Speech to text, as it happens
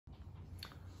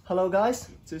Hello guys,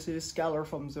 this is Skylar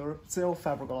from the Zero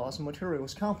Fiberglass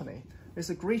Materials Company. It's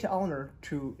a great honor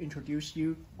to introduce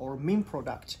you our main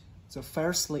product, the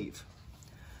Fire Sleeve.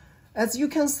 As you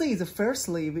can see, the Fire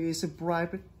Sleeve is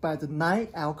bribed by the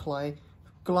non-alkali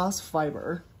glass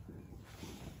fiber.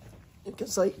 You can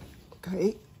say,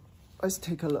 okay, let's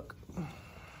take a look.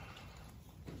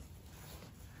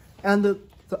 And the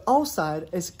outside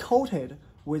is coated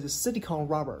with silicone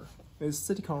rubber.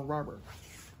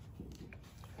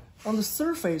 On the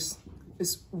surface,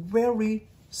 it's very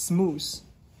smooth.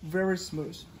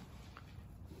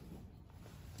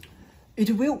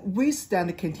 It will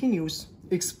withstand continuous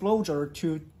exposure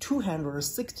to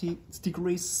 260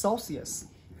 degrees Celsius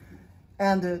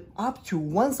and up to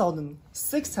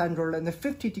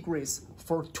 1650 degrees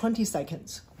for 20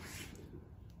 seconds.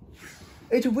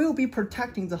 It will be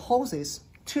protecting the hoses,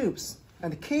 tubes,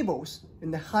 and cables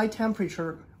in a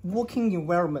high-temperature working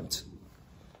environment.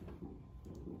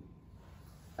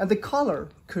 And the color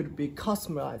could be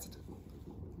customized.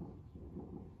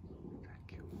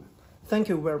 Thank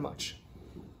you very much.